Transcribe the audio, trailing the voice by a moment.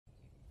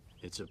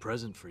It's a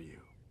present for you.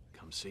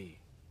 Come see.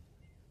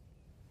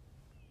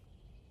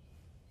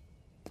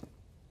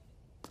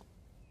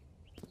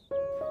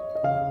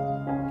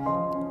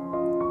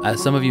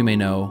 As some of you may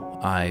know,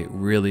 I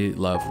really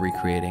love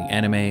recreating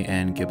anime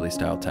and Ghibli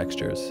style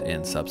textures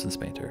in Substance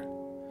Painter.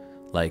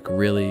 Like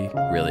really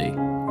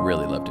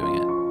love doing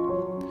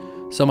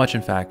it. So much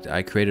in fact,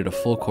 I created a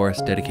full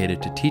course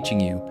dedicated to teaching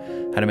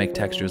you how to make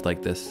textures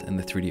like this in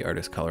the 3D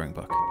Artist coloring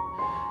book.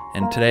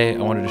 And today I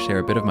wanted to share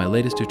a bit of my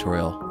latest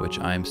tutorial, which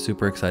I'm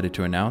super excited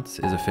to announce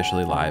is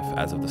officially live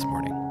as of this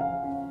morning.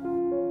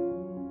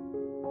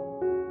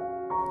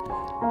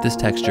 This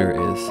texture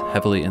is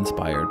heavily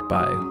inspired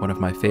by one of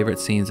my favorite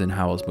scenes in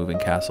Howl's Moving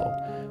Castle,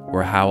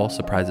 where Howl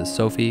surprises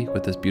Sophie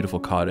with this beautiful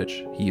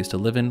cottage he used to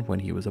live in when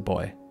he was a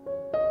boy.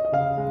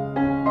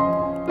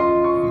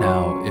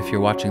 Now, if you're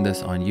watching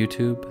this on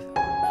YouTube,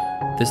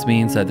 this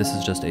means that this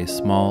is just a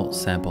small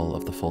sample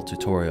of the full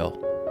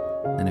tutorial.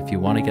 And if you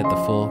want to get the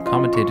full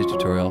commentated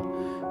tutorial,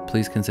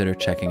 please consider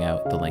checking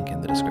out the link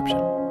in the description.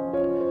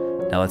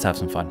 Now let's have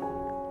some fun.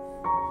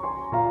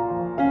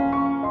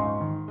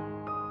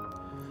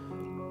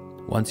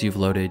 Once you've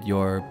loaded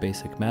your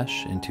basic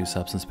mesh into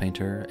Substance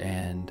Painter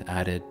and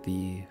added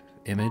the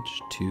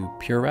image to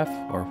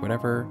PureRef or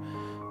whatever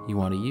you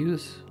want to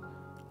use,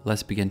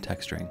 let's begin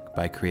texturing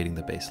by creating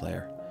the base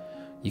layer.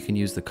 You can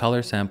use the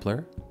color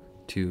sampler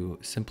to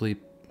simply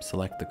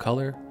select the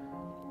color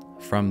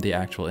from the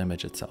actual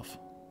image itself.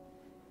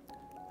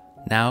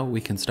 Now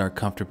we can start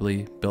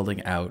comfortably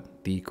building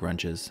out the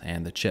grunges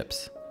and the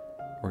chips.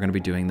 We're going to be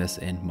doing this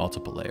in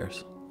multiple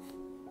layers.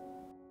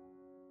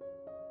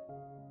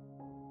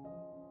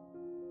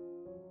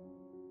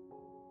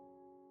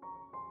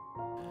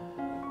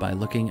 By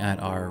looking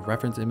at our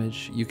reference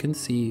image, you can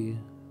see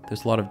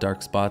there's a lot of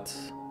dark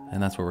spots,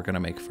 and that's what we're going to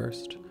make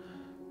first.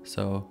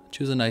 So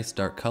choose a nice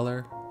dark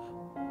color,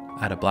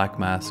 add a black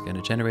mask and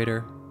a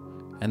generator,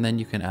 and then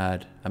you can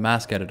add a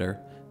mask editor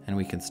and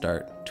we can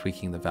start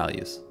tweaking the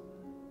values.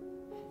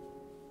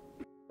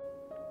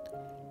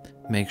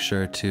 Make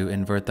sure to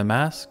invert the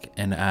mask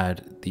and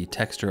add the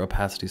texture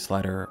opacity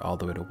slider all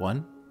the way to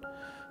 1.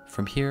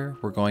 From here,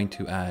 we're going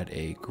to add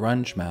a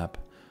grunge map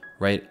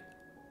right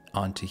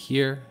onto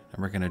here,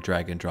 and we're going to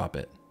drag and drop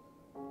it.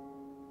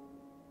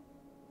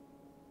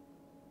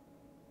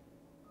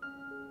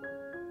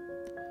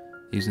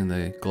 Using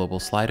the global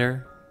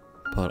slider,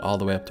 pull it all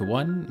the way up to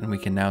 1, and we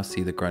can now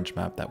see the grunge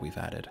map that we've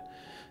added.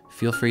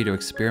 Feel free to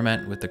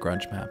experiment with the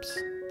grunge maps.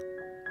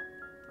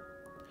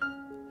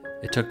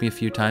 It took me a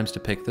few times to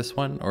pick this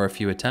one, or a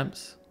few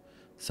attempts,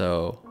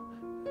 so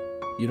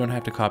you don't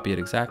have to copy it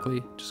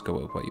exactly, just go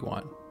with what you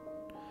want.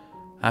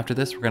 After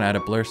this, we're going to add a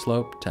blur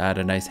slope to add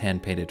a nice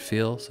hand-painted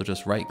feel, so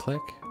just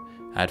right-click,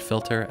 add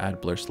filter,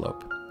 add blur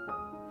slope.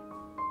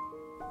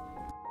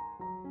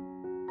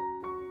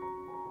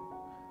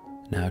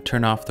 Now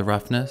turn off the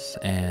roughness,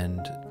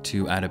 and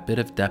to add a bit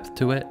of depth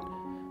to it,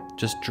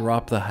 just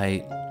drop the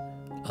height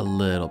a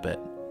little bit,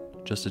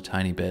 just a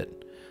tiny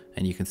bit,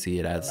 and you can see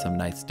it adds some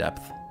nice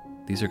depth.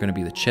 These are going to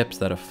be the chips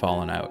that have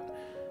fallen out.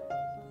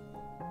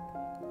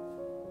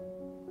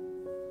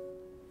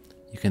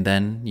 You can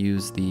then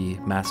use the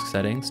mask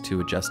settings to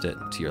adjust it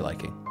to your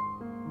liking.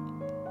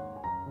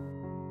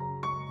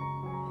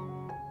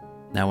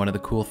 Now, one of the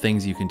cool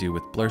things you can do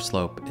with blur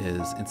slope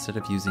is instead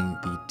of using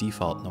the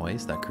default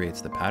noise that creates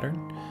the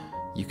pattern,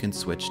 you can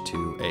switch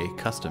to a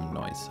custom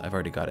noise. I've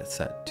already got it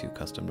set to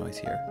custom noise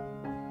here.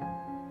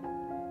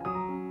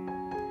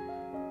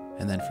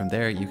 And then from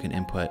there, you can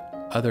input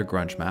other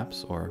grunge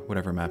maps or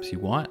whatever maps you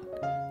want,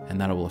 and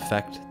that will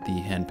affect the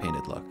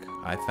hand-painted look.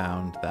 I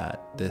found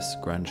that this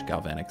grunge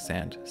galvanic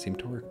sand seemed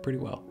to work pretty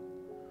well.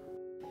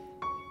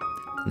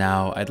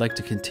 Now, I'd like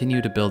to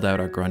continue to build out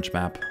our grunge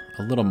map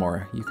a little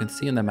more. You can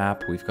see in the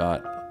map we've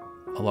got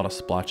a lot of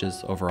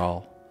splotches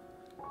overall.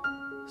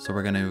 So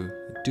we're going to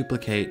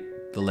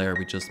duplicate the layer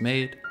we just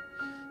made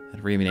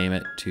and rename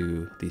it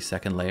to the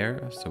second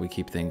layer so we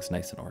keep things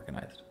nice and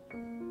organized.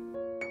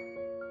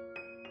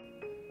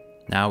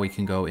 Now we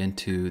can go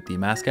into the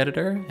mask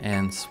editor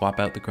and swap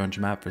out the grunge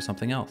map for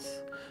something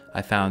else.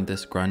 I found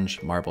this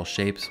grunge marble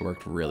shapes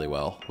worked really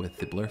well with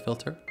the blur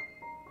filter.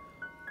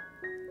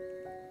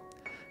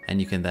 And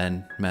you can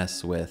then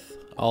mess with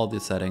all the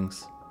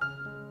settings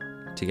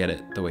to get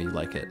it the way you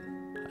like it.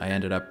 I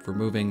ended up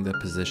removing the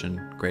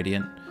position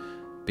gradient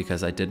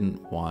because I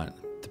didn't want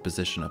the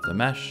position of the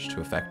mesh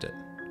to affect it.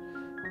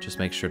 Just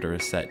make sure to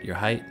reset your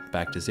height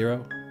back to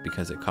 0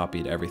 because it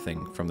copied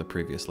everything from the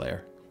previous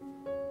layer.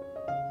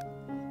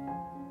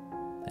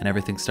 And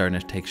everything's starting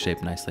to take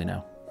shape nicely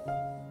now.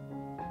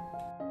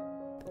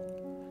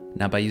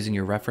 Now by using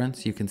your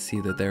reference, you can see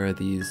that there are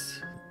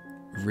these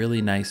really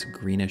nice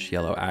greenish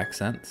yellow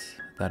accents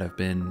that have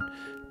been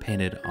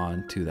painted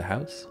onto the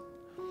house.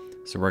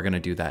 So we're going to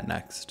do that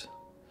next.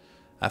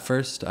 At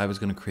first, I was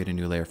going to create a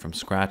new layer from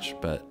scratch,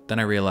 but then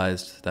I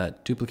realized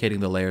that duplicating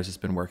the layers has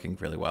been working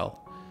really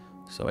well.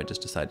 So I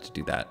just decided to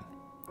do that.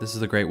 This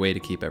is a great way to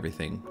keep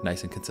everything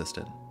nice and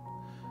consistent.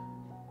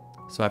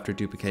 So after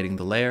duplicating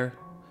the layer,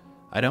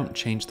 I don't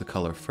change the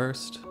color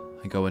first.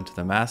 I go into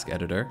the mask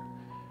editor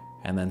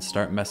and then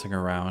start messing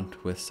around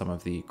with some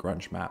of the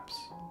grunge maps.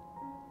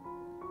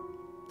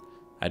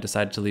 I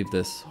decided to leave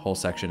this whole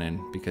section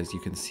in because you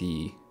can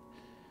see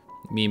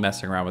me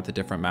messing around with the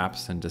different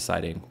maps and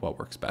deciding what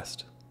works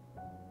best.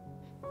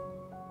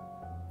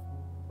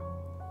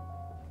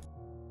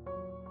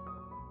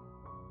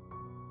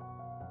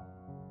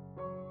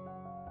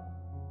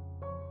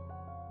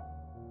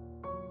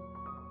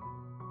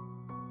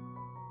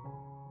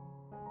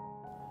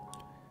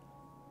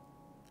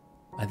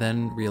 I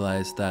then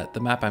realized that the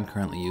map I'm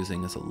currently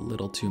using is a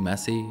little too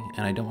messy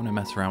and I don't want to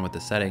mess around with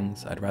the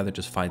settings. I'd rather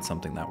just find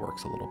something that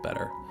works a little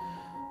better.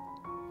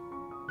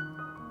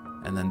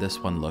 And then this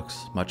one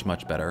looks much,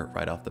 much better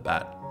right off the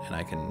bat, and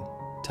I can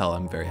tell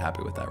I'm very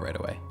happy with that right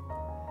away.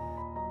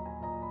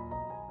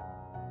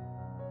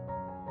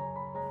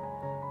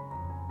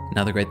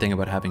 Now the great thing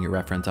about having your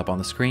reference up on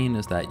the screen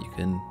is that you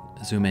can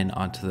zoom in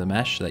onto the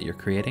mesh that you're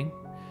creating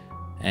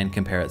and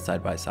compare it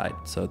side by side.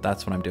 So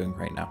that's what I'm doing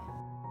right now.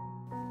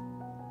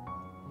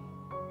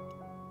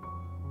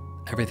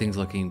 Everything's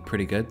looking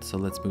pretty good, so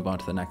let's move on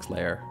to the next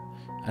layer.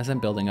 As I'm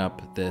building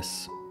up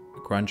this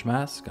grunge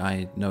mask,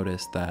 I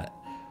noticed that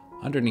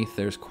underneath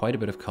there's quite a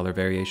bit of color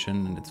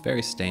variation and it's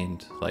very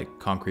stained like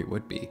concrete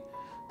would be.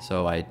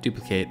 So I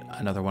duplicate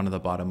another one of the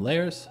bottom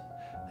layers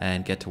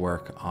and get to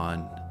work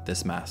on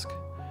this mask.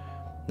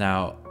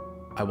 Now,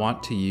 I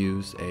want to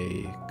use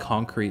a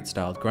concrete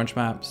styled grunge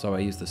map, so I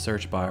use the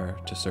search bar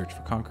to search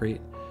for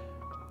concrete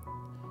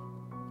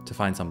to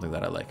find something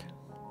that I like.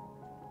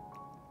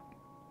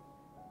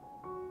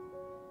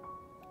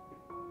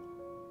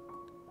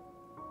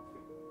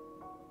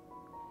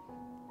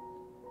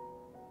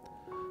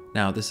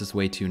 Now this is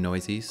way too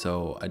noisy,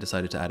 so I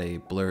decided to add a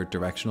blur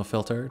directional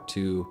filter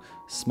to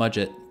smudge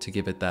it to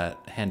give it that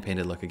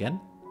hand-painted look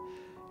again.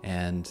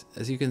 And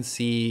as you can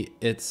see,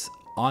 it's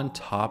on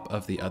top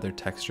of the other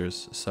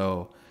textures,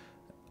 so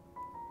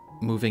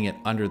moving it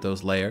under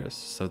those layers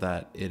so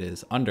that it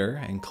is under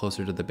and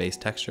closer to the base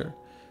texture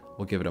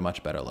will give it a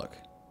much better look.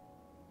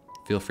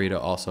 Feel free to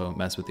also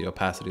mess with the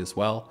opacity as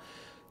well,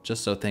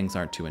 just so things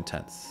aren't too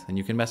intense. And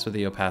you can mess with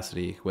the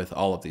opacity with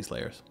all of these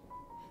layers.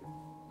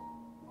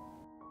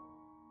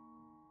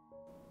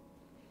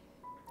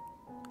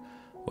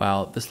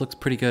 While this looks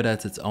pretty good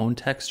as its own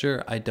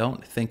texture, I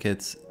don't think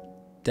it's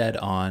dead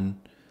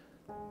on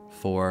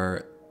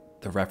for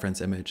the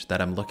reference image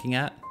that I'm looking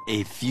at.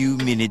 A few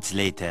minutes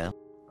later.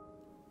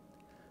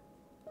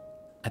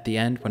 At the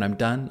end, when I'm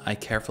done, I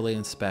carefully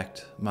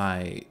inspect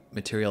my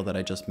material that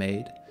I just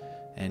made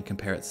and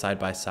compare it side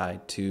by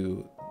side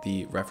to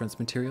the reference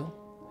material.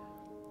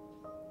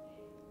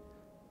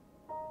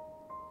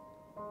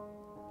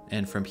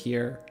 And from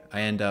here,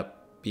 I end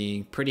up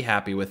being pretty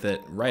happy with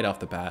it right off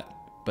the bat.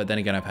 But then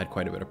again, I've had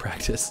quite a bit of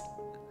practice.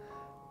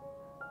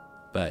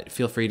 But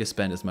feel free to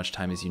spend as much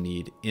time as you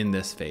need in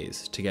this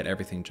phase to get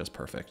everything just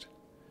perfect.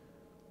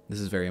 This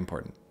is very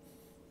important.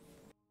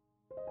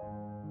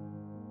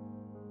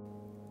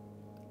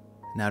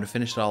 Now to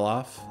finish it all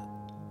off,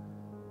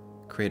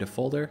 create a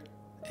folder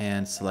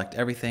and select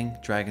everything,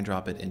 drag and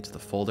drop it into the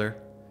folder,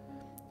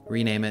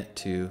 rename it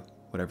to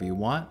whatever you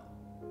want.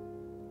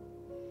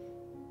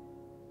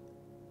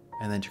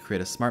 And then to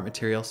create a smart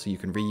material so you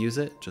can reuse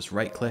it, just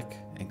right click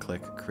and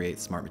click create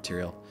smart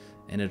material,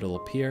 and it'll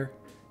appear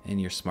in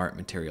your smart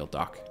material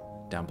dock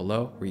down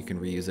below where you can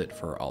reuse it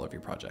for all of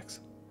your projects.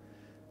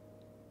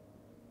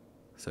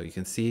 So you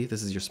can see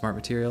this is your smart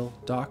material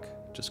dock.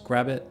 Just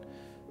grab it,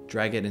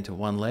 drag it into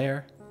one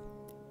layer,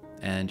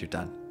 and you're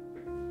done.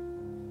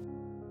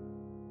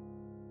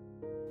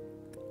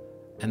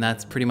 And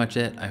that's pretty much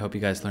it. I hope you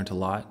guys learned a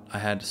lot. I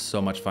had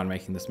so much fun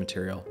making this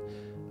material.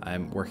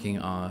 I'm working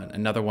on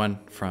another one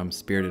from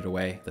Spirited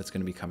Away that's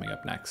going to be coming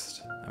up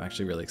next. I'm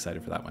actually really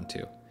excited for that one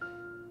too.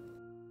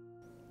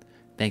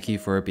 Thank you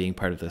for being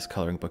part of this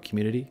coloring book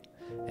community,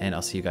 and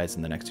I'll see you guys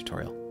in the next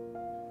tutorial.